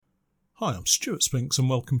Hi, I'm Stuart Spinks and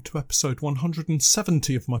welcome to episode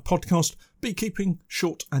 170 of my podcast, Beekeeping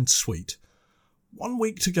Short and Sweet. 1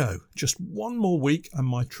 week to go, just one more week and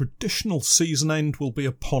my traditional season end will be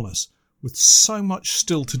upon us. With so much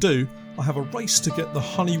still to do, I have a race to get the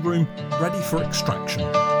honey room ready for extraction.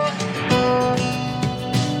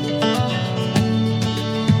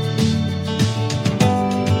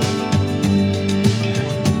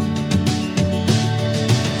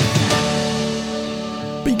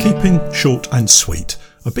 Beekeeping Short and Sweet,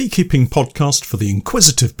 a beekeeping podcast for the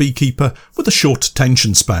inquisitive beekeeper with a short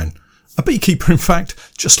attention span. A beekeeper, in fact,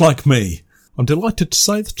 just like me. I'm delighted to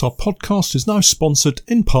say that our podcast is now sponsored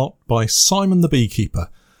in part by Simon the Beekeeper.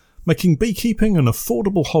 Making beekeeping an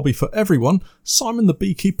affordable hobby for everyone, Simon the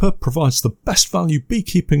Beekeeper provides the best value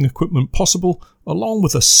beekeeping equipment possible, along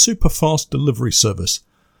with a super fast delivery service.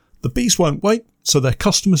 The bees won't wait, so their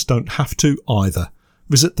customers don't have to either.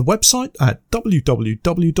 Visit the website at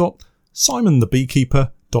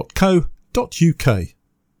www.simonthebeekeeper.co.uk.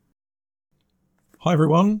 Hi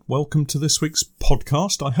everyone, welcome to this week's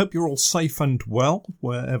podcast. I hope you're all safe and well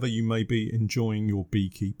wherever you may be enjoying your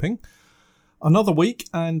beekeeping. Another week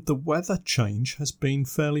and the weather change has been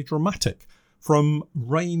fairly dramatic, from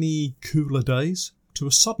rainy, cooler days to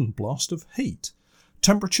a sudden blast of heat.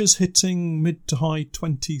 Temperatures hitting mid to high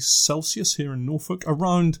 20s Celsius here in Norfolk,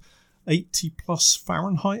 around 80 plus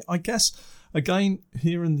Fahrenheit, I guess. Again,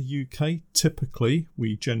 here in the UK, typically,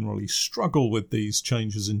 we generally struggle with these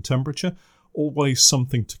changes in temperature. Always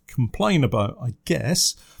something to complain about, I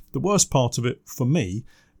guess. The worst part of it, for me,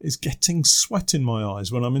 is getting sweat in my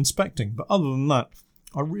eyes when I'm inspecting. But other than that,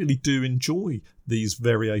 I really do enjoy these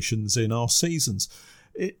variations in our seasons.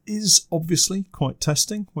 It is obviously quite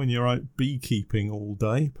testing when you're out beekeeping all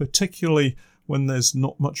day, particularly when there's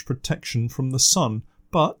not much protection from the sun.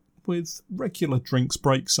 But with regular drinks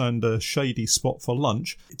breaks and a shady spot for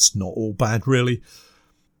lunch, it's not all bad really.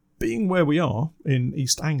 Being where we are in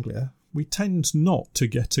East Anglia, we tend not to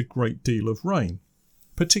get a great deal of rain,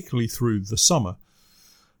 particularly through the summer.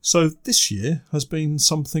 So this year has been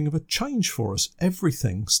something of a change for us.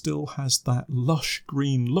 Everything still has that lush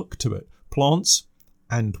green look to it. Plants,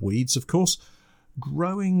 and weeds of course,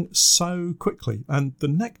 growing so quickly, and the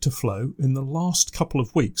nectar flow in the last couple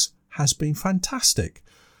of weeks has been fantastic.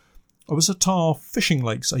 I was at our Fishing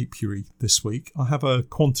Lakes apiary this week. I have a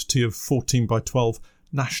quantity of 14 by 12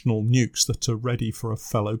 national nukes that are ready for a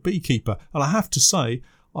fellow beekeeper, and I have to say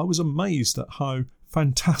I was amazed at how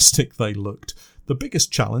fantastic they looked. The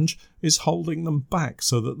biggest challenge is holding them back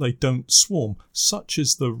so that they don't swarm, such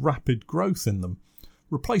is the rapid growth in them.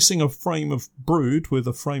 Replacing a frame of brood with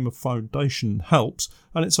a frame of foundation helps,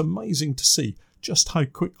 and it's amazing to see just how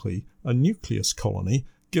quickly a nucleus colony,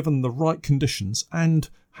 given the right conditions and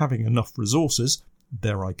having enough resources,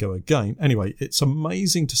 there I go again. Anyway, it's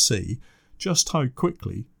amazing to see just how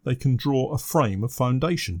quickly they can draw a frame of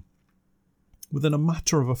foundation. Within a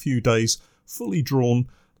matter of a few days, fully drawn,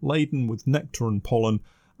 laden with nectar and pollen,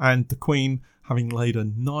 and the queen having laid a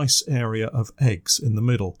nice area of eggs in the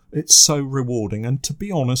middle. It's so rewarding, and to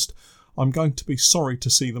be honest, I'm going to be sorry to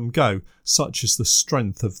see them go, such is the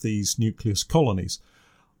strength of these nucleus colonies.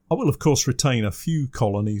 I will of course retain a few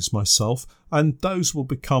colonies myself, and those will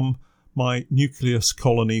become my nucleus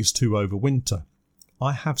colonies to overwinter.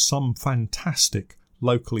 I have some fantastic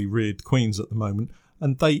locally reared queens at the moment,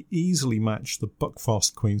 and they easily match the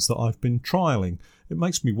Buckfast queens that I've been trialling. It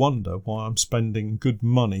makes me wonder why I'm spending good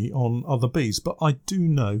money on other bees, but I do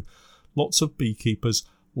know lots of beekeepers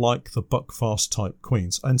like the Buckfast type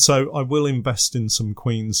queens, and so I will invest in some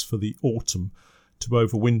queens for the autumn to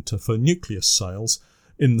overwinter for nucleus sales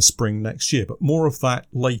in the spring next year, but more of that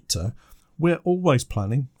later. We're always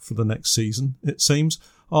planning for the next season, it seems.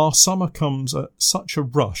 Our summer comes at such a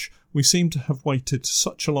rush. We seem to have waited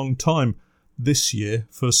such a long time this year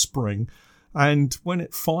for spring, and when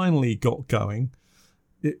it finally got going,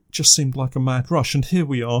 it just seemed like a mad rush, and here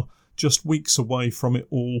we are, just weeks away from it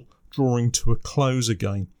all drawing to a close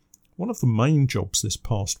again. One of the main jobs this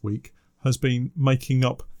past week has been making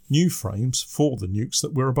up new frames for the nukes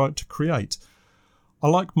that we're about to create. I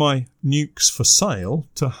like my nukes for sale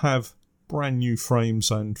to have brand new frames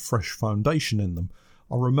and fresh foundation in them.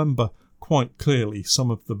 I remember quite clearly some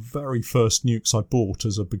of the very first nukes I bought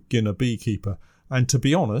as a beginner beekeeper, and to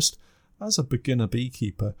be honest, as a beginner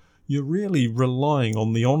beekeeper, you're really relying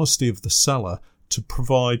on the honesty of the seller to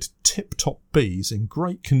provide tip-top bees in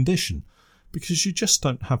great condition, because you just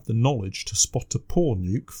don't have the knowledge to spot a poor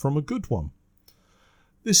nuke from a good one.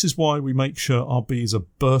 This is why we make sure our bees are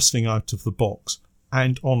bursting out of the box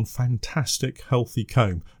and on fantastic healthy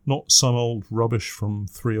comb, not some old rubbish from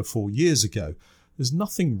 3 or 4 years ago. There's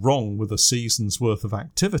nothing wrong with a season's worth of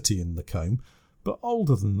activity in the comb, but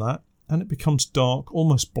older than that, and it becomes dark,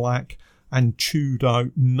 almost black, and chewed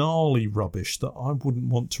out gnarly rubbish that I wouldn't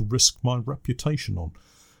want to risk my reputation on.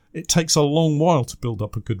 It takes a long while to build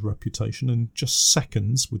up a good reputation, and just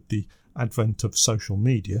seconds with the advent of social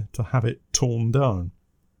media to have it torn down.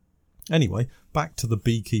 Anyway, back to the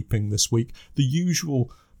beekeeping this week. The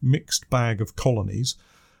usual mixed bag of colonies.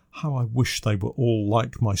 How I wish they were all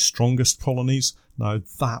like my strongest colonies. Now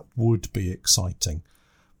that would be exciting.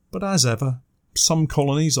 But as ever, some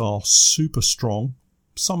colonies are super strong,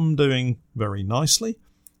 some doing very nicely,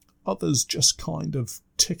 others just kind of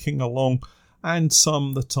ticking along, and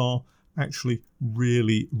some that are actually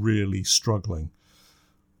really, really struggling.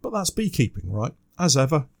 But that's beekeeping, right? As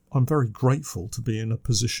ever, I'm very grateful to be in a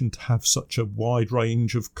position to have such a wide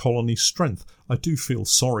range of colony strength. I do feel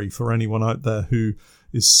sorry for anyone out there who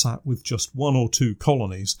is sat with just one or two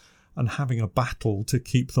colonies and having a battle to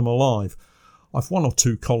keep them alive. I've one or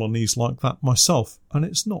two colonies like that myself, and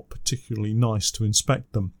it's not particularly nice to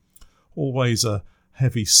inspect them. Always a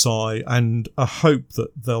heavy sigh and a hope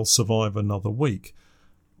that they'll survive another week.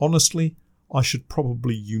 Honestly, I should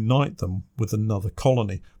probably unite them with another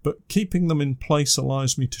colony, but keeping them in place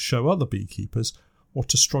allows me to show other beekeepers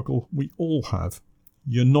what a struggle we all have.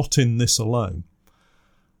 You're not in this alone.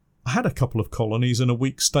 I had a couple of colonies in a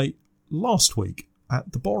weak state last week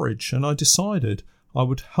at the borage, and I decided I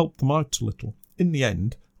would help them out a little. In the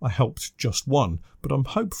end, I helped just one, but I'm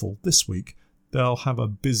hopeful this week they'll have a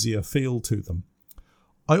busier feel to them.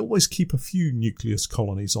 I always keep a few nucleus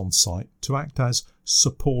colonies on site to act as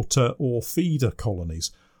supporter or feeder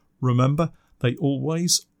colonies. Remember, they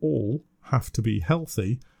always all have to be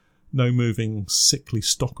healthy. No moving sickly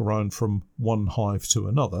stock around from one hive to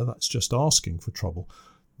another. That's just asking for trouble.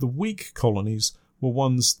 The weak colonies were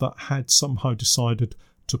ones that had somehow decided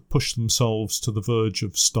to push themselves to the verge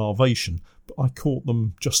of starvation, but I caught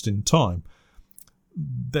them just in time.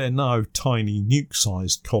 They're now tiny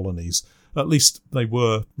nuke-sized colonies. At least they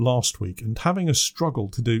were last week, and having a struggle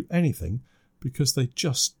to do anything because they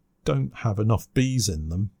just don't have enough bees in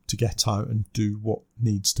them to get out and do what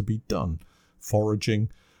needs to be done.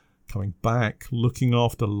 Foraging, coming back, looking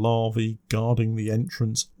after larvae, guarding the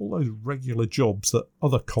entrance, all those regular jobs that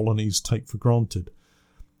other colonies take for granted.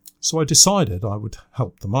 So I decided I would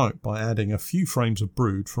help them out by adding a few frames of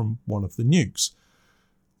brood from one of the nukes.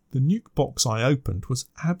 The nuke box I opened was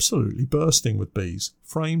absolutely bursting with bees,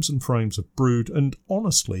 frames and frames of brood, and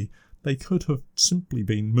honestly, they could have simply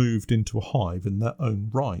been moved into a hive in their own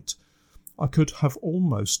right. I could have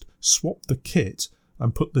almost swapped the kit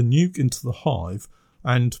and put the nuke into the hive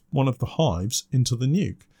and one of the hives into the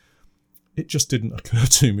nuke. It just didn't occur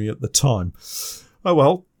to me at the time. Oh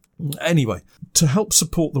well. Anyway, to help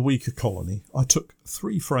support the weaker colony, I took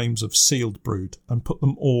 3 frames of sealed brood and put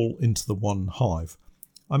them all into the one hive.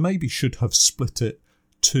 I maybe should have split it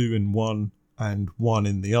 2 in one and 1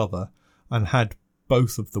 in the other and had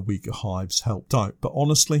both of the weaker hives helped out. But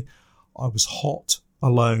honestly, I was hot,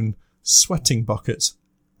 alone, sweating buckets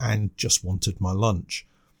and just wanted my lunch.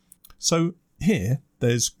 So here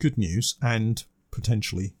there's good news and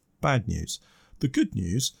potentially bad news. The good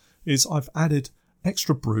news is I've added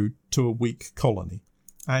extra brood to a weak colony,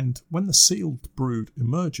 and when the sealed brood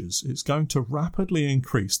emerges, it's going to rapidly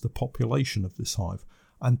increase the population of this hive,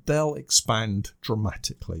 and they'll expand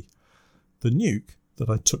dramatically. The nuke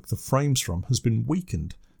that I took the frames from has been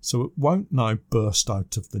weakened, so it won't now burst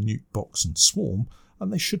out of the nuke box and swarm,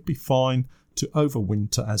 and they should be fine to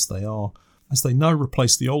overwinter as they are, as they now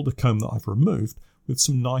replace the older comb that I've removed with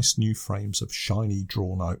some nice new frames of shiny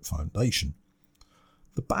drawn-out foundation.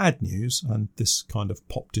 The bad news, and this kind of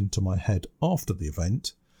popped into my head after the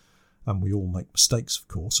event, and we all make mistakes, of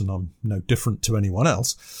course, and I'm no different to anyone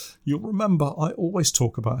else, you'll remember I always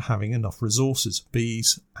talk about having enough resources,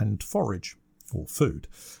 bees and forage, or food.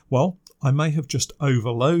 Well, I may have just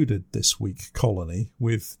overloaded this weak colony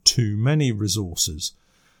with too many resources.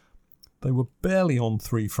 They were barely on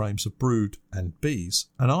 3 frames of brood and bees,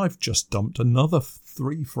 and I've just dumped another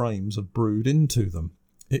 3 frames of brood into them.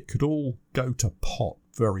 It could all go to pot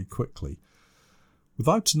very quickly.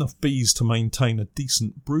 Without enough bees to maintain a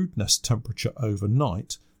decent brood nest temperature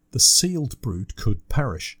overnight, the sealed brood could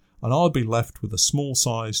perish, and I'll be left with a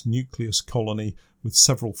small-sized nucleus colony with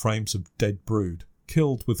several frames of dead brood,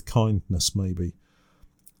 killed with kindness maybe.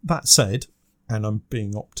 That said, and I'm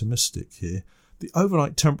being optimistic here, the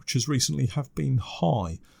overnight temperatures recently have been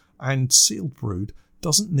high, and sealed brood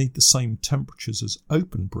doesn't need the same temperatures as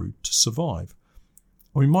open brood to survive.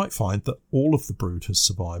 We might find that all of the brood has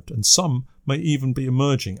survived, and some may even be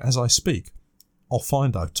emerging as I speak. I'll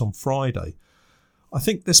find out on Friday. I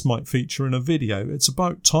think this might feature in a video. It's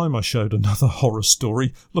about time I showed another horror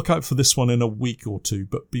story. Look out for this one in a week or two,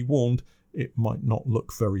 but be warned, it might not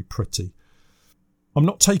look very pretty. I'm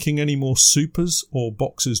not taking any more supers or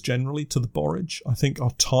boxes generally to the borage. I think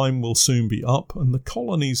our time will soon be up and the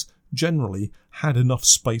colonies generally had enough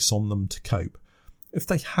space on them to cope. If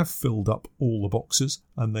they have filled up all the boxes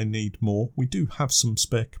and they need more, we do have some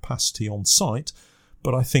spare capacity on site,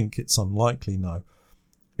 but I think it's unlikely now.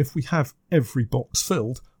 If we have every box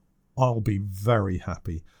filled, I'll be very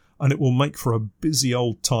happy, and it will make for a busy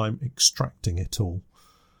old time extracting it all.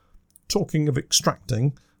 Talking of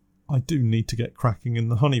extracting, I do need to get cracking in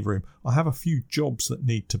the honey room. I have a few jobs that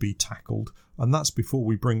need to be tackled, and that's before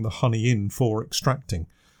we bring the honey in for extracting.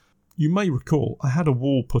 You may recall I had a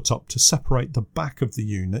wall put up to separate the back of the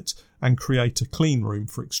unit and create a clean room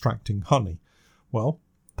for extracting honey. Well,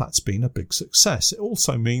 that's been a big success. It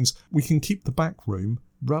also means we can keep the back room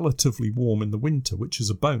relatively warm in the winter, which is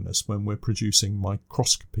a bonus when we're producing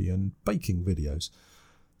microscopy and baking videos.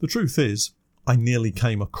 The truth is, I nearly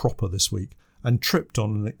came a cropper this week and tripped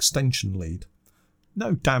on an extension lead.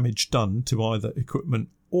 No damage done to either equipment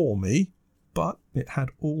or me, but it had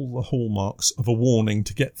all the hallmarks of a warning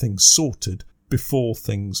to get things sorted before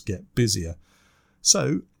things get busier.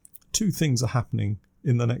 So, 2 things are happening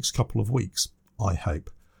in the next couple of weeks, I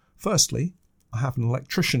hope. Firstly, I have an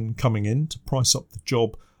electrician coming in to price up the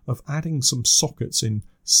job of adding some sockets in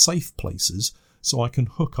safe places so I can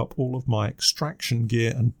hook up all of my extraction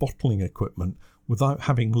gear and bottling equipment without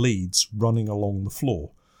having leads running along the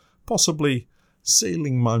floor, possibly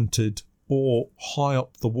ceiling mounted or high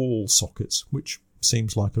up the wall sockets, which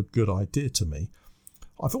seems like a good idea to me.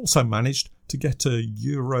 I've also managed to get a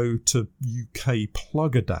Euro to UK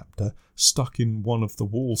plug adapter stuck in one of the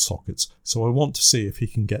wall sockets, so I want to see if he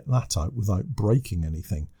can get that out without breaking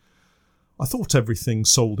anything. I thought everything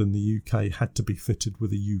sold in the UK had to be fitted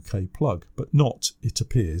with a UK plug, but not, it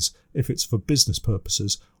appears, if it's for business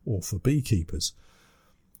purposes or for beekeepers.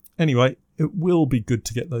 Anyway, it will be good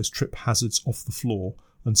to get those trip hazards off the floor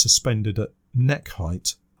and suspended at neck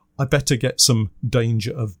height. I better get some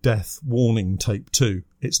danger of death warning tape too.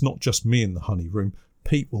 It's not just me in the honey room,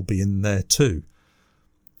 Pete will be in there too.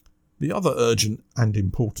 The other urgent and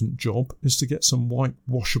important job is to get some white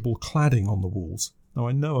washable cladding on the walls. Now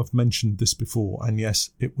I know I've mentioned this before, and yes,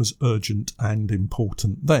 it was urgent and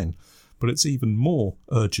important then, but it's even more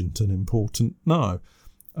urgent and important now.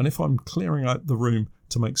 And if I'm clearing out the room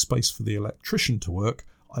to make space for the electrician to work,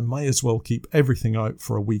 I may as well keep everything out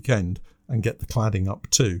for a weekend and get the cladding up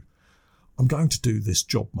too. I'm going to do this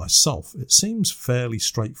job myself. It seems fairly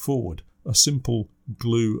straightforward, a simple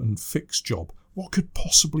glue and fix job. What could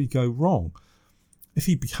possibly go wrong? If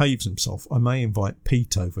he behaves himself, I may invite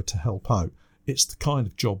Pete over to help out. It's the kind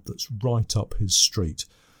of job that's right up his street.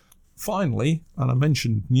 Finally, and I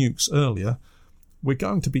mentioned Nukes earlier, we're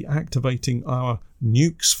going to be activating our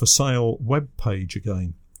Nukes for Sale webpage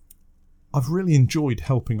again. I've really enjoyed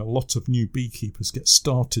helping a lot of new beekeepers get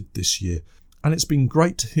started this year, and it's been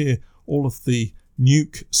great to hear all of the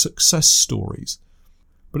Nuke success stories.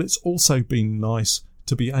 But it's also been nice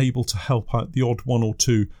to be able to help out the odd one or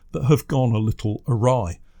two that have gone a little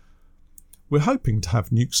awry. We're hoping to have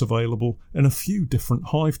Nukes available in a few different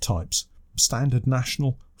hive types: standard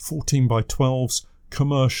national, 14x12s,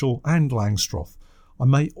 commercial and Langstroth. I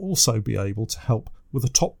may also be able to help with a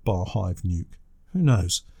top bar hive nuke. Who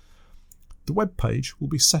knows? The webpage will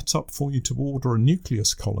be set up for you to order a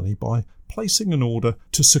nucleus colony by placing an order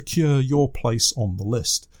to secure your place on the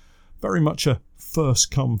list. Very much a first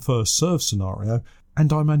come first serve scenario,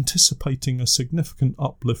 and I'm anticipating a significant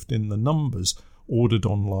uplift in the numbers ordered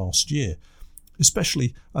on last year,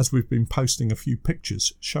 especially as we've been posting a few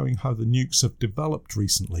pictures showing how the nukes have developed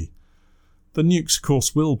recently. The nukes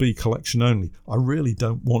course will be collection only. I really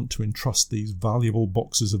don't want to entrust these valuable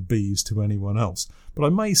boxes of bees to anyone else, but I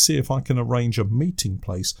may see if I can arrange a meeting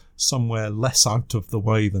place somewhere less out of the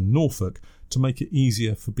way than Norfolk to make it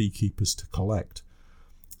easier for beekeepers to collect.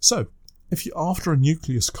 So, if you're after a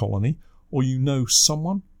nucleus colony, or you know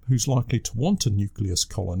someone who's likely to want a nucleus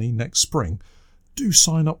colony next spring, do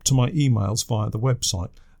sign up to my emails via the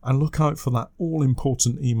website and look out for that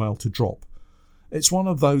all-important email to drop. It's one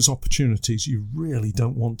of those opportunities you really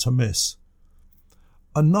don't want to miss.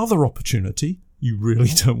 Another opportunity you really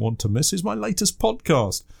don't want to miss is my latest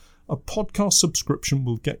podcast. A podcast subscription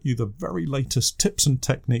will get you the very latest tips and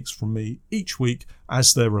techniques from me each week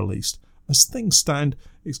as they're released. As things stand,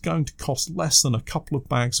 it's going to cost less than a couple of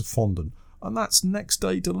bags of fondant, and that's next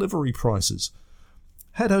day delivery prices.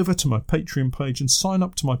 Head over to my Patreon page and sign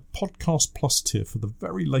up to my Podcast Plus tier for the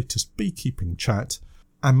very latest beekeeping chat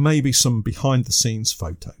and maybe some behind-the-scenes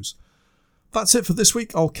photos. That's it for this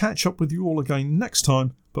week. I'll catch up with you all again next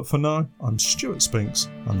time. But for now, I'm Stuart Spinks,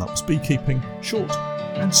 and that was Beekeeping Short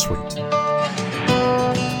and Sweet.